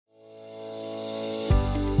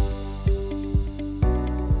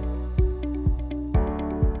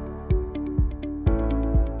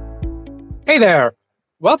Hey there.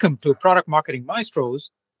 Welcome to Product Marketing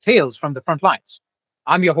Maestro's Tales from the Front Lines.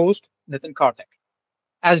 I'm your host, Nitin Kartik.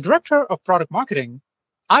 As Director of Product Marketing,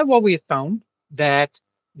 I've always found that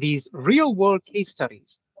these real world case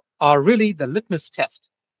studies are really the litmus test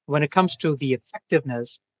when it comes to the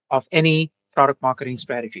effectiveness of any product marketing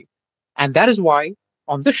strategy. And that is why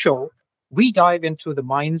on this show, we dive into the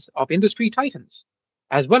minds of industry titans,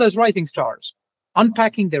 as well as rising stars,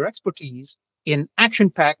 unpacking their expertise in action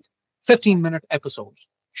packed 15-minute episodes,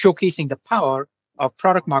 showcasing the power of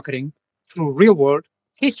product marketing through real world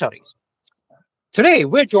case studies. Today,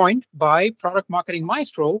 we're joined by product marketing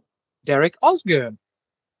maestro, Derek Osgood.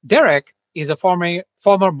 Derek is a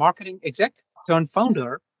former marketing exec turned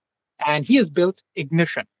founder, and he has built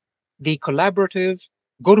Ignition, the collaborative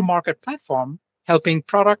go to market platform helping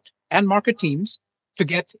product and market teams to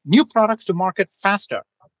get new products to market faster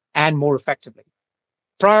and more effectively.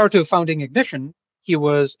 Prior to founding Ignition, he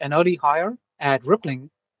was an early hire at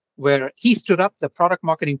Rippling, where he stood up the product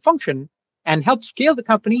marketing function and helped scale the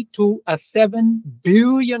company to a $7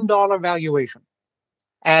 billion valuation.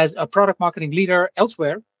 As a product marketing leader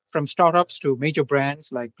elsewhere, from startups to major brands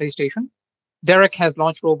like PlayStation, Derek has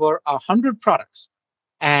launched over 100 products,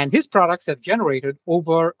 and his products have generated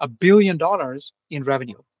over $1 billion in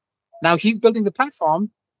revenue. Now he's building the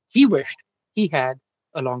platform he wished he had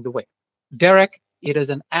along the way. Derek, it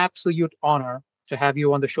is an absolute honor to have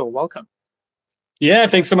you on the show. Welcome. Yeah,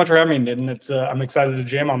 thanks so much for having me, Nitin. I'm excited to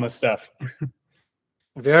jam on this stuff.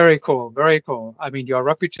 Very cool, very cool. I mean, your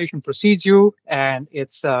reputation precedes you, and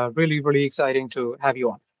it's really, really exciting to have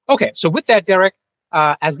you on. Okay, so with that, Derek,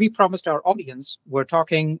 as we promised our audience, we're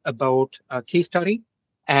talking about a case study.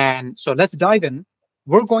 And so let's dive in.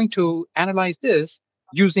 We're going to analyze this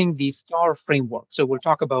using the STAR framework. So we'll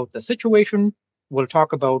talk about the situation, we'll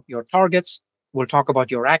talk about your targets, we'll talk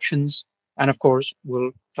about your actions, and of course,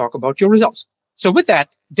 we'll talk about your results. So with that,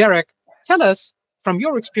 Derek, tell us from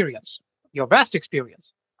your experience, your vast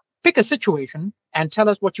experience, pick a situation and tell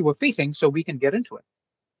us what you were facing so we can get into it.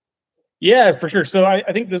 Yeah, for sure. So I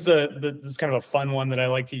think this is kind of a fun one that I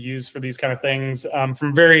like to use for these kind of things.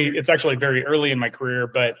 It's actually very early in my career,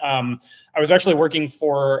 but I was actually working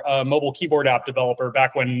for a mobile keyboard app developer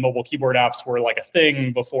back when mobile keyboard apps were like a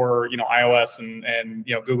thing before, iOS and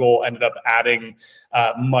Google ended up adding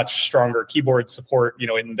much stronger keyboard support,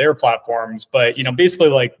 in their platforms. But, basically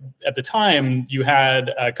like at the time you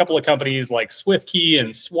had a couple of companies like SwiftKey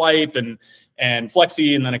and Swipe and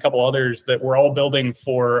Flexi, and then a couple others that were all building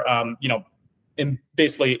for,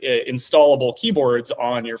 basically installable keyboards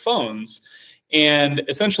on your phones. And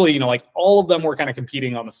essentially, like all of them were kind of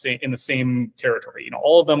competing in the same territory.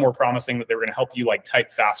 All of them were promising that they were going to help you like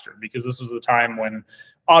type faster, because this was the time when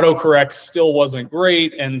autocorrect still wasn't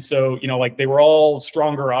great. And so, like they were all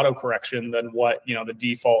stronger autocorrection than what, the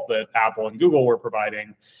default that Apple and Google were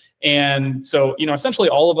providing. And so, essentially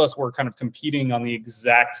all of us were kind of competing on the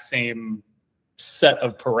exact same set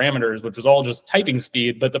of parameters, which was all just typing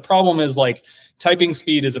speed. But the problem is like typing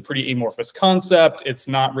speed is a pretty amorphous concept. It's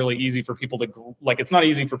not really easy for people to it's not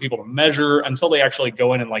easy for people to measure until they actually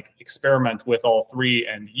go in and like experiment with all three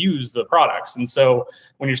and use the products. And so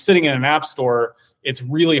when you're sitting in an app store, it's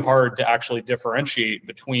really hard to actually differentiate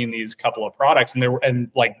between these couple of products. And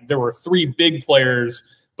there were three big players,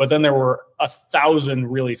 but then there were 1,000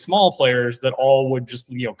 really small players that all would just,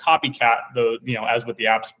 copycat as with the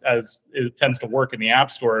apps, as it tends to work in the app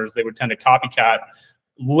stores, they would tend to copycat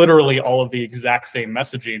literally all of the exact same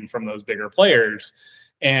messaging from those bigger players.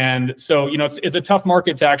 And so, it's a tough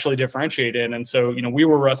market to actually differentiate in. And so, we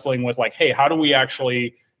were wrestling with like, hey, how do we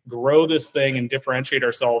actually grow this thing and differentiate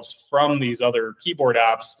ourselves from these other keyboard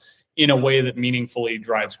apps in a way that meaningfully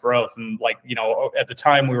drives growth? And like, at the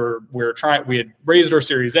time we had raised our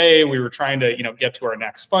Series A, we were trying to, get to our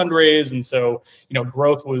next fundraise. And so,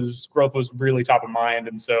 growth was really top of mind.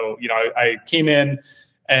 And so, I came in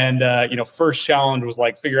and, first challenge was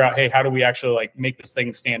like, figure out, hey, how do we actually like make this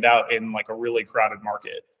thing stand out in like a really crowded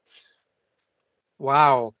market?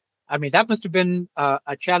 Wow. I mean, that must have been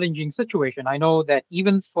a challenging situation. I know that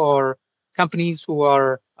even for companies who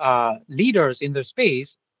are leaders in the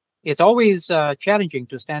space, it's always challenging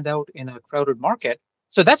to stand out in a crowded market.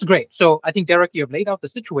 So that's great. So I think, Derek, you have laid out the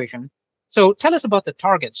situation. So tell us about the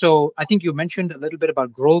target. So I think you mentioned a little bit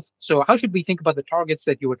about growth. So how should we think about the targets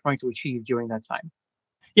that you were trying to achieve during that time?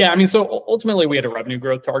 Yeah, I mean, so ultimately we had a revenue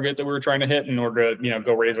growth target that we were trying to hit in order to,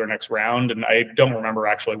 go raise our next round. And I don't remember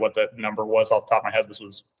actually what the number was off the top of my head. This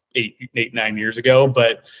was 9 years ago.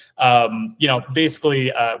 But,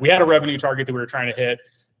 basically we had a revenue target that we were trying to hit.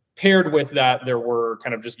 paired with that, there were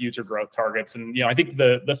kind of just user growth targets. And, I think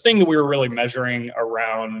the thing that we were really measuring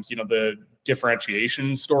around, the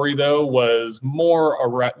differentiation story, though, was more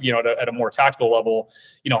around, at a more tactical level,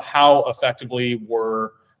 how effectively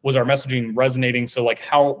was our messaging resonating? So like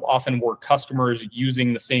how often were customers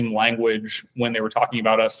using the same language when they were talking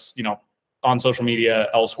about us, on social media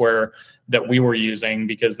elsewhere that we were using,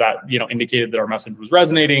 because that, indicated that our message was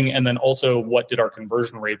resonating. And then also, what did our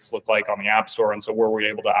conversion rates look like on the App Store? And so were we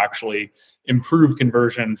able to actually improve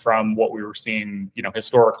conversion from what we were seeing,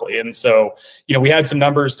 historically? And so, we had some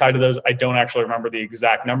numbers tied to those. I don't actually remember the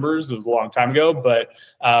exact numbers. It was a long time ago, but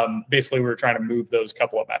basically we were trying to move those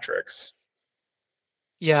couple of metrics.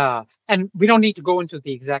 Yeah. And we don't need to go into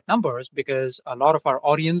the exact numbers because a lot of our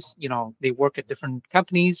audience, they work at different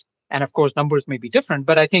companies. And of course, numbers may be different,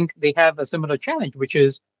 but I think they have a similar challenge, which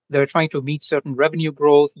is they're trying to meet certain revenue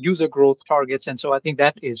growth, user growth targets. And so I think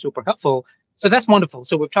that is super helpful. So that's wonderful.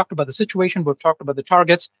 So we've talked about the situation, we've talked about the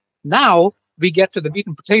targets. Now we get to the meat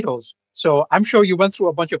and potatoes. So I'm sure you went through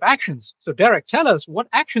a bunch of actions. So Derek, tell us, what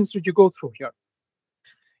actions did you go through here?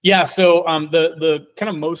 Yeah, so the kind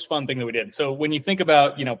of most fun thing that we did. So when you think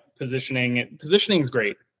about positioning is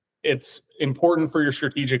great. It's important for your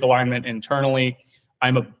strategic alignment internally.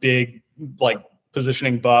 I'm a big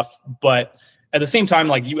positioning buff, but at the same time,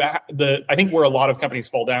 I think where a lot of companies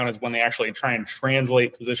fall down is when they actually try and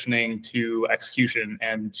translate positioning to execution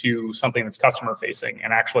and to something that's customer facing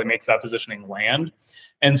and actually makes that positioning land.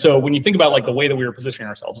 And so when you think about the way that we were positioning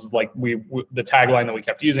ourselves is the tagline that we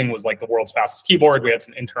kept using was the world's fastest keyboard. We had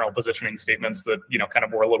some internal positioning statements that, kind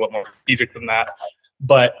of were a little bit more strategic than that.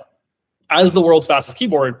 But as the world's fastest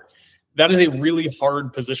keyboard, that is a really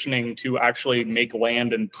hard positioning to actually make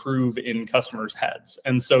land and prove in customers' heads.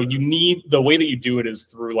 And so the way that you do it is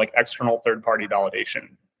through external third-party validation,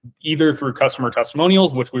 either through customer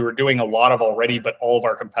testimonials, which we were doing a lot of already, but all of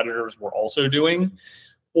our competitors were also doing,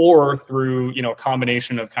 or through a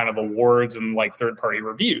combination of kind of awards and third-party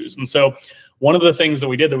reviews. And so one of the things that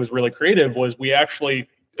we did that was really creative was we actually,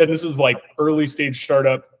 and this is early stage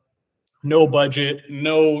startup, no budget,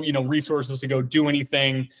 no resources to go do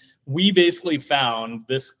anything. We basically found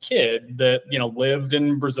this kid that lived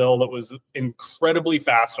in Brazil that was incredibly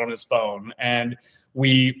fast on his phone, and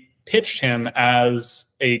we pitched him as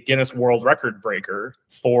a Guinness World Record breaker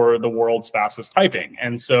for the world's fastest typing.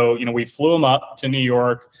 And so, we flew him up to New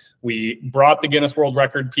York. We brought the Guinness World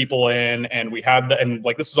Record people in, and we had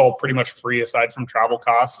this is all pretty much free aside from travel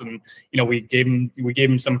costs. And, we gave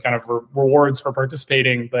him some kind of rewards for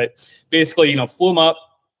participating, but basically, flew him up,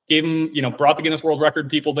 gave him, brought the Guinness World Record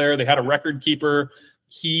people there. They had a record keeper.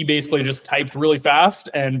 He basically just typed really fast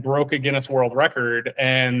and broke a Guinness World Record.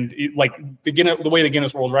 And the way the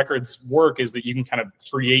Guinness World Records work is that you can kind of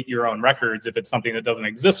create your own records if it's something that doesn't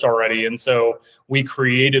exist already. And so we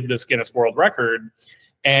created this Guinness World Record.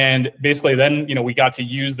 And basically then, we got to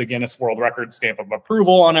use the Guinness World Record stamp of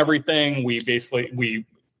approval on everything. We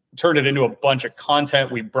turned it into a bunch of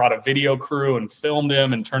content. We brought a video crew and filmed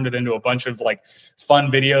him and turned it into a bunch of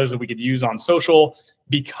fun videos that we could use on social,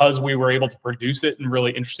 because we were able to produce it in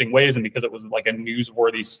really interesting ways. And because it was a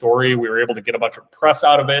newsworthy story, we were able to get a bunch of press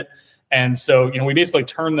out of it. And so, we basically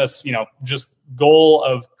turned this, just goal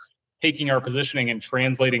of taking our positioning and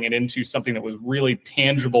translating it into something that was really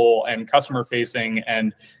tangible and customer facing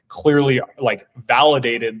and clearly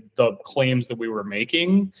validated the claims that we were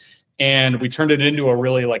making. And we turned it into a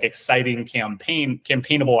really exciting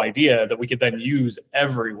campaignable idea that we could then use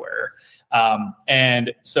everywhere.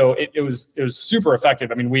 And so it was super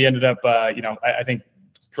effective. I mean, we ended up, I think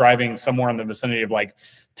driving somewhere in the vicinity of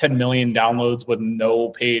 10 million downloads with no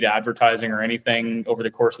paid advertising or anything over the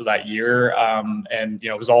course of that year. And,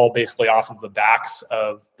 it was all basically off of the backs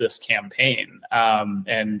of this campaign.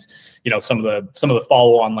 And, some of the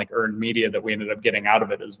follow on earned media that we ended up getting out of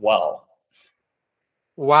it as well.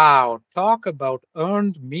 Wow, talk about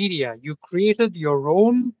earned media. You created your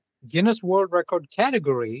own Guinness World Record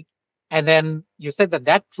category, and then you said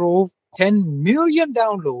that drove 10 million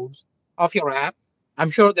downloads of your app.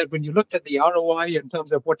 I'm sure that when you looked at the ROI in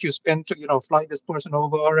terms of what you spent to, fly this person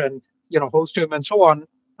over and, host him and so on,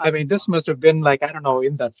 I mean, this must have been I don't know,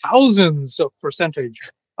 in the thousands of percentage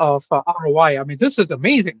of ROI. I mean, this is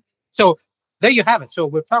amazing. So there you have it. So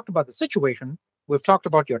we've talked about the situation. We've talked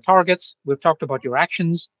about your targets. We've talked about your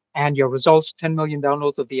actions and your results, 10 million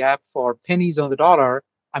downloads of the app for pennies on the dollar.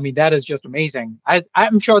 I mean, that is just amazing.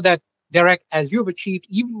 I'm sure that, Derek, as you've achieved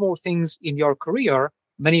even more things in your career,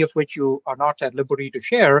 many of which you are not at liberty to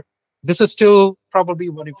share, this is still probably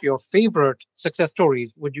one of your favorite success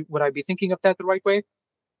stories. Would I be thinking of that the right way?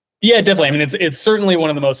 Yeah, definitely. I mean, it's certainly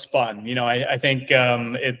one of the most fun. I think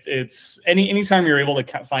it's anytime you're able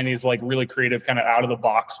to find these like really creative, kind of out of the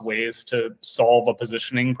box ways to solve a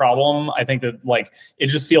positioning problem. I think that like it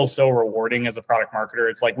just feels so rewarding as a product marketer.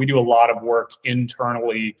 It's like we do a lot of work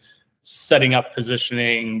internally, setting up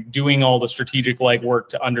positioning, doing all the strategic legwork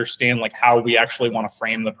to understand like how we actually want to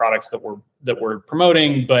frame the products that we're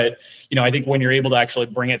promoting. But I think when you're able to actually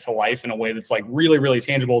bring it to life in a way that's like really, really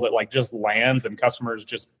tangible, that like just lands and customers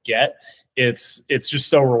just get, it's just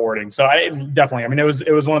so rewarding. So I mean, it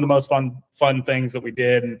was one of the most fun things that we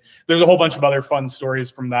did. And there's a whole bunch of other fun stories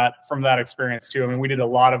from that experience too. I mean, we did a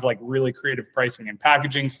lot of like really creative pricing and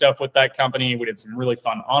packaging stuff with that company. We did some really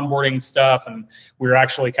fun onboarding stuff, and we were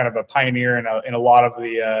actually kind of a pioneer in a lot of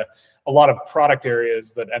the a lot of product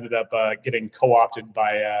areas that ended up getting co-opted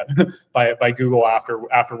by Google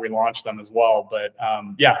after we launched them as well. But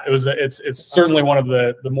yeah, it's certainly one of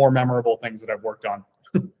the more memorable things that I've worked on.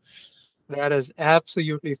 That is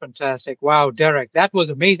absolutely fantastic. Wow, Derek, that was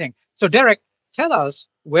amazing. So Derek, tell us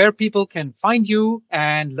where people can find you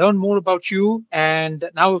and learn more about you. And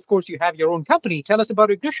now, of course, you have your own company. Tell us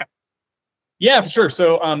about Ignition. Yeah, for sure.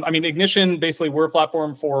 So, I mean, Ignition, basically, we're a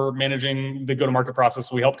platform for managing the go-to-market process.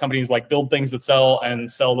 So we help companies like build things that sell and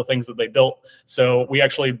sell the things that they built. So we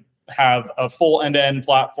actually have a full end-to-end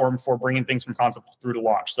platform for bringing things from concept through to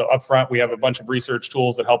launch. So upfront, we have a bunch of research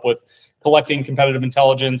tools that help with collecting competitive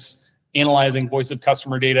intelligence, analyzing voice of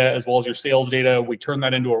customer data, as well as your sales data. We turn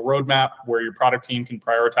that into a roadmap where your product team can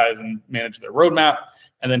prioritize and manage their roadmap,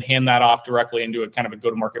 and then hand that off directly into a kind of a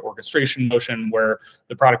go-to-market orchestration motion where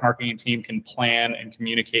the product marketing team can plan and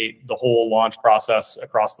communicate the whole launch process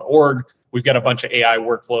across the org. We've got a bunch of AI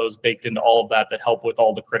workflows baked into all of that help with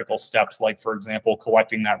all the critical steps, like, for example,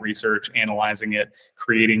 collecting that research, analyzing it,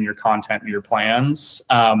 creating your content and your plans.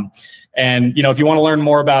 And if you want to learn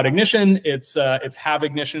more about Ignition, it's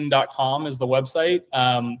haveignition.com is the website.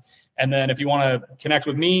 And then if you want to connect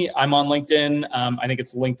with me, I'm on LinkedIn. I think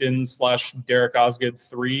it's LinkedIn/Derek Osgood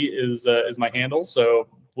 3 is my handle. So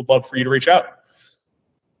would love for you to reach out.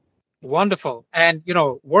 Wonderful. And,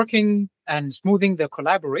 working and smoothing the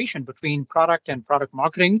collaboration between product and product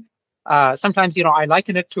marketing. Sometimes, I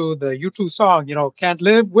liken it to the U2 song, can't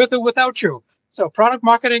live with or without you. So product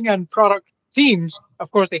marketing and product teams, of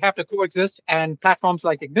course, they have to coexist, and platforms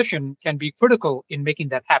like Ignition can be critical in making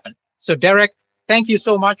that happen. So Derek, thank you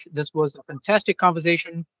so much. This was a fantastic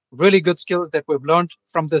conversation, really good skills that we've learned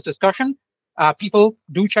from this discussion. People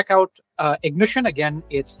do check out Ignition. Again,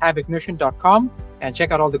 it's haveignition.com, and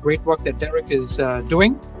check out all the great work that Derek is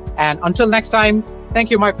doing. And until next time,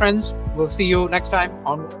 thank you, my friends. We'll see you next time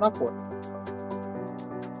on Upward.